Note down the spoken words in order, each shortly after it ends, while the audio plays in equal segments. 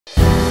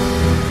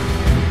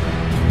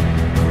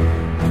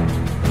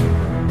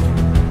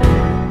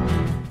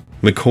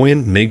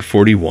Mikoyan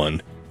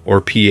MiG-41,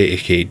 or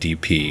PAK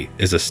DP,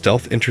 is a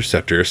stealth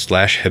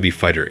interceptor/heavy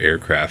fighter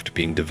aircraft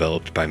being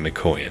developed by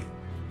Mikoyan.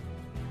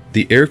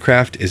 The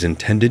aircraft is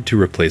intended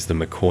to replace the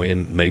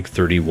Mikoyan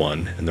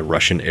MiG-31 in the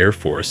Russian Air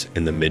Force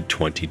in the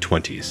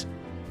mid-2020s.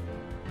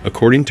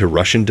 According to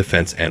Russian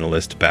defense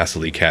analyst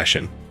Vasily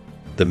Kashin,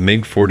 the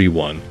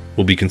MiG-41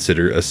 will be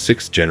considered a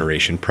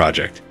sixth-generation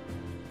project.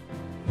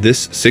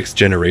 This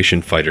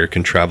sixth-generation fighter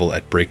can travel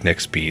at breakneck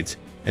speeds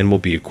and will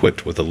be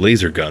equipped with a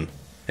laser gun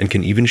and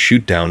can even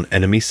shoot down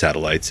enemy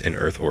satellites in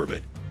Earth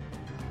orbit.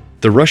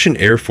 The Russian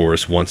Air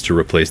Force wants to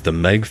replace the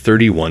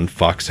MiG-31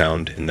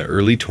 Foxhound in the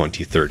early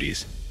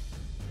 2030s.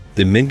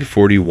 The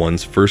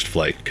MiG-41's first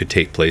flight could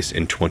take place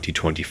in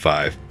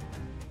 2025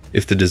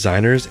 if the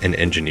designers and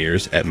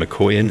engineers at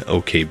Mikoyan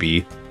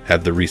OKB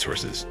have the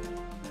resources.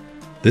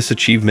 This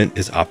achievement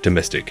is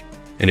optimistic,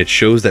 and it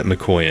shows that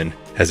Mikoyan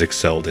has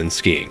excelled in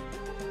skiing.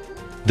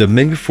 The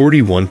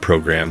MiG-41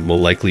 program will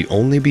likely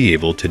only be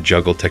able to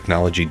juggle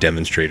technology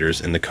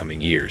demonstrators in the coming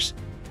years.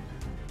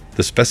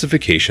 The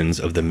specifications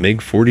of the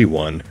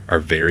MiG-41 are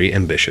very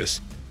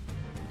ambitious.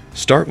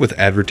 Start with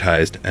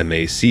advertised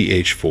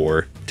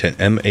MACH-4 to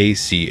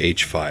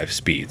MACH-5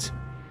 speeds.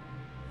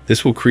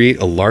 This will create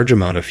a large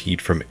amount of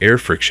heat from air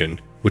friction,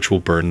 which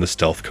will burn the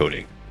stealth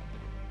coating.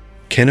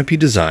 Canopy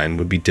design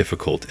would be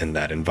difficult in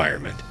that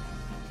environment.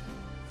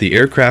 The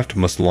aircraft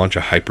must launch a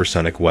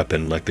hypersonic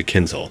weapon like the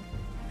Kinzhal,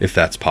 if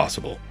that's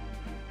possible.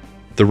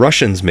 The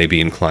Russians may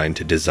be inclined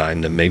to design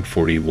the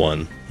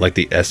MiG-41 like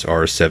the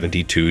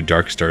SR-72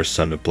 Darkstar's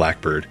son of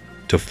Blackbird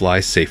to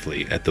fly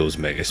safely at those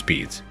mega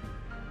speeds.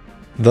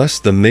 Thus,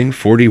 the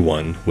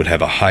MiG-41 would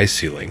have a high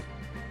ceiling,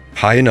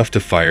 high enough to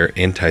fire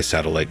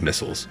anti-satellite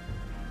missiles.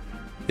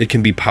 It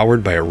can be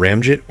powered by a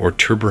ramjet or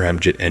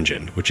turboramjet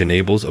engine, which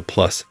enables a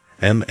plus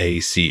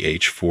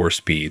MACH-4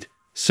 speed,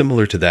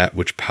 similar to that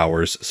which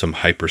powers some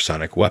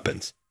hypersonic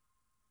weapons.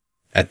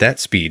 At that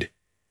speed,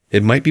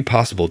 it might be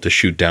possible to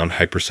shoot down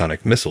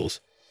hypersonic missiles,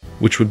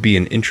 which would be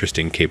an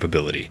interesting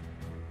capability.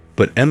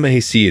 But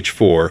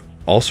MACH-4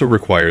 also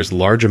requires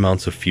large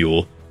amounts of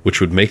fuel, which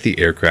would make the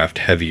aircraft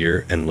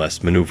heavier and less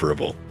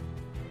maneuverable.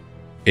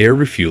 Air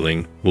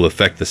refueling will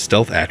affect the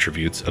stealth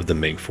attributes of the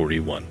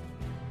MiG-41.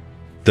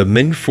 The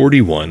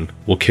MiG-41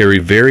 will carry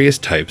various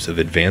types of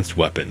advanced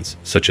weapons,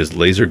 such as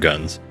laser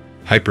guns,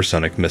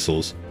 hypersonic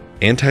missiles,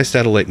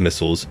 anti-satellite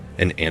missiles,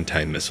 and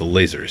anti-missile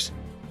lasers.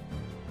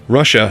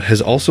 Russia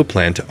has also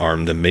planned to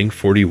arm the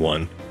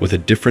MiG-41 with a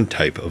different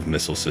type of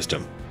missile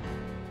system,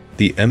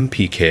 the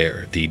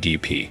MPKR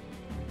DP,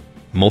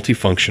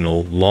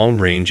 Multifunctional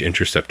Long-Range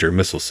Interceptor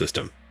Missile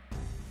System.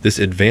 This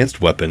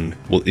advanced weapon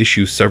will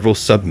issue several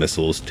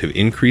sub-missiles to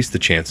increase the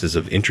chances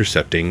of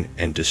intercepting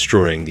and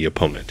destroying the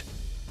opponent.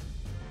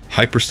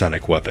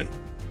 Hypersonic weapon.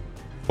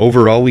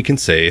 Overall, we can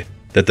say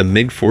that the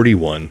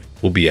MiG-41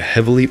 will be a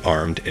heavily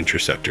armed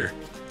interceptor.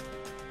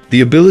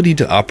 The ability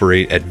to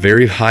operate at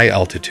very high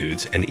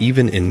altitudes and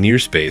even in near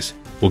space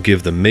will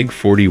give the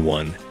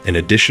MiG-41 an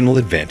additional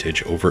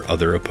advantage over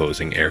other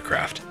opposing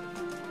aircraft.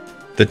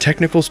 The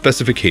technical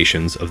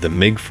specifications of the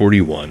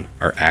MiG-41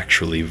 are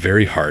actually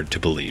very hard to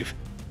believe.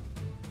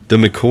 The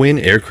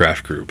Mikoyan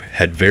Aircraft Group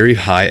had very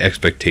high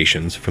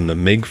expectations from the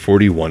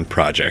MiG-41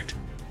 project,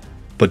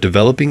 but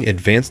developing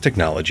advanced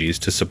technologies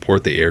to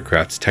support the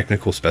aircraft's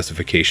technical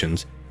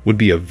specifications would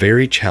be a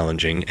very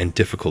challenging and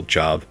difficult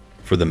job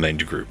for the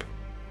MiG Group.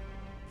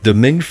 The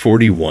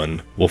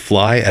MiG-41 will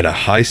fly at a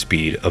high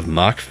speed of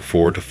Mach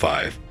 4 to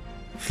 5.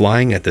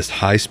 Flying at this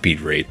high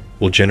speed rate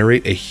will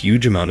generate a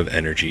huge amount of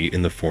energy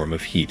in the form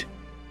of heat.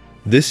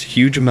 This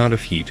huge amount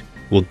of heat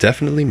will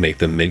definitely make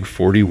the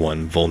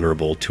MiG-41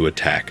 vulnerable to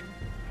attack.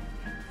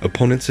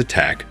 Opponents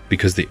attack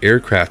because the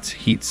aircraft's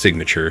heat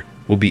signature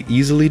will be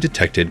easily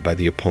detected by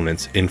the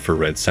opponent's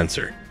infrared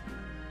sensor.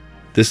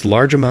 This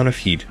large amount of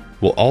heat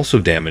will also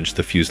damage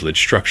the fuselage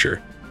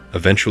structure,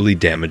 eventually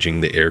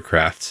damaging the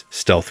aircraft's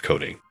stealth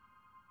coating.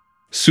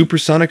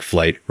 Supersonic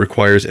flight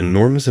requires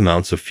enormous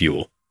amounts of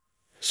fuel,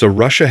 so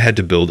Russia had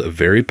to build a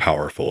very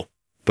powerful,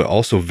 but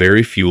also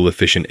very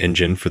fuel-efficient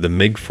engine for the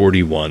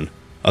MiG-41,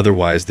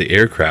 otherwise the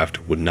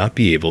aircraft would not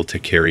be able to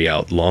carry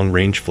out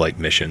long-range flight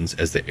missions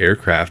as the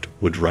aircraft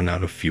would run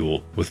out of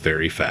fuel with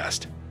very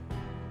fast.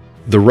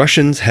 The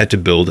Russians had to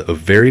build a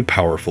very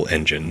powerful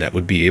engine that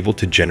would be able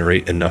to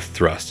generate enough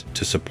thrust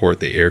to support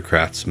the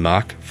aircraft's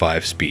Mach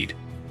 5 speed.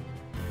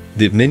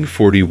 The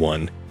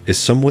MiG-41 is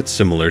somewhat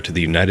similar to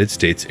the United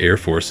States Air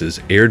Force's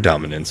Air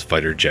Dominance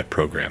fighter jet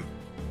program.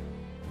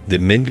 The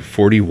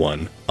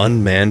MiG-41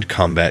 unmanned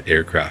combat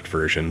aircraft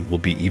version will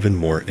be even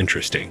more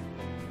interesting.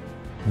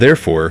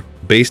 Therefore,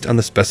 based on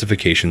the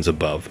specifications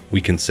above,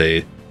 we can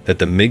say that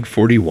the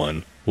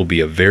MiG-41 will be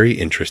a very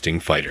interesting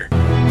fighter.